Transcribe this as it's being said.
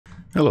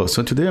Hello,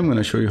 so today I'm going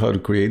to show you how to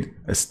create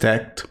a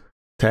stacked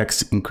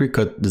text in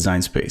Cricut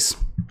Design Space.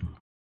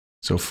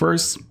 So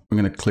first, we're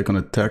going to click on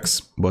the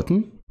text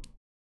button,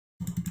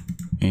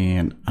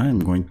 and I'm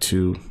going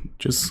to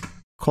just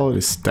call it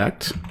a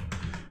stacked.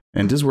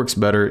 And this works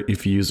better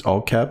if you use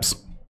all caps.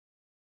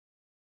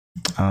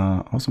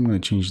 Also, I'm going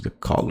to change the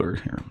color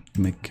here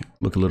to make it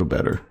look a little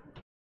better.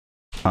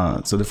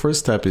 So the first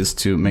step is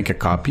to make a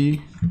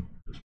copy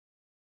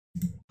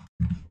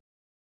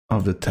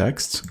of the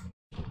text.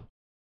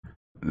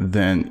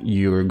 Then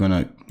you're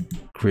gonna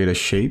create a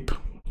shape,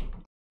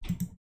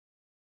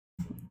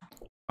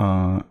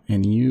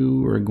 and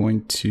you are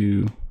going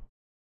to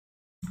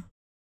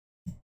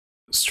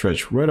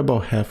stretch right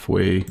about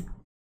halfway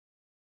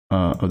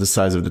of the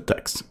size of the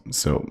text.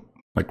 So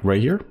like right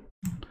here,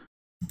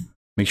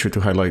 make sure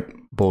to highlight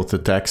both the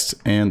text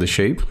and the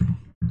shape,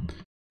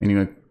 and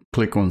you're gonna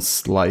click on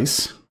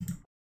slice.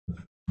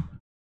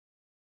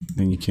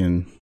 Then you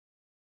can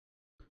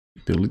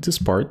delete this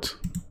part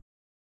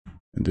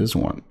and this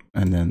one,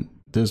 and then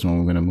this one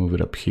we're going to move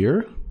it up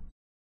here,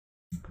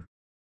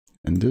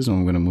 and this one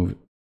we're going to move it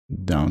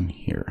down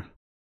here.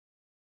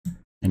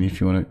 And if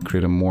you want to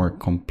create a more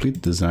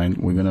complete design,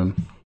 we're going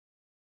to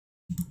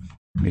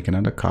make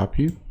another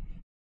copy,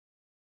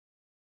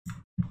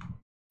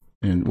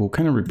 and we'll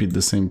kind of repeat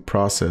the same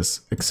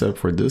process, except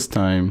for this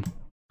time,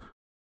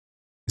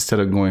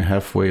 instead of going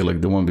halfway like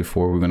the one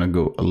before, we're going to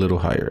go a little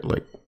higher,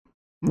 like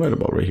right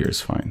about right here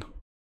is fine.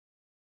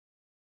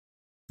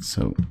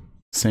 So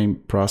same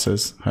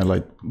process,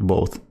 highlight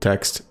both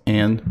text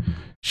and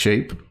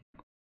shape,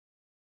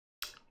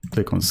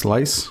 click on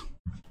slice,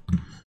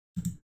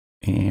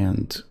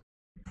 and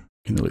you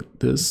can delete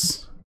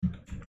this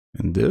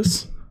and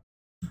this.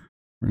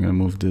 We're going to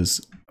move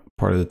this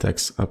part of the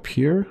text up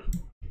here.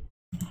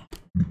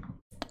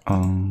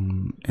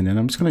 And then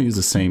I'm just going to use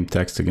the same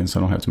text again, so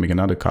I don't have to make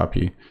another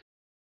copy.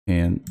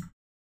 And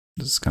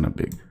this is kind of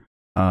big.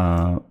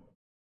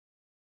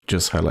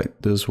 Just highlight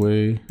this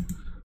way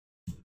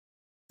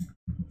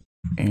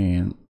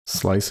and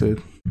slice it.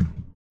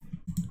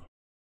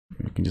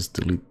 You can just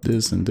delete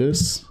this and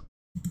this.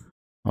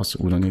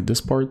 Also, we don't need this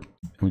part.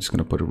 We're just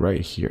going to put it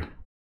right here.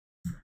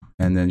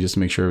 And then just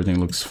make sure everything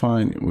looks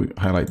fine. We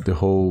highlight the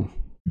whole,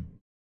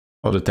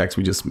 all the text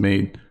we just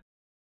made,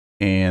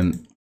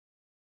 and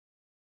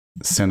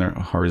center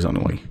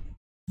horizontally.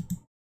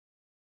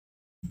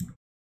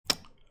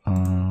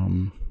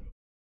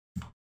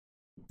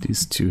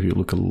 These two here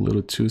look a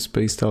little too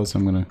spaced out, so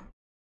I'm going to,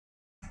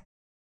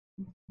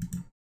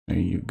 there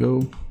you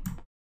go.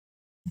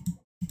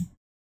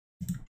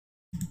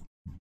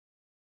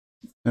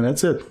 And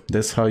that's it.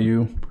 That's how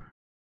you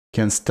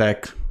can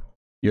stack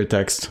your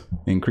text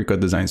in Cricut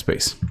Design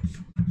Space.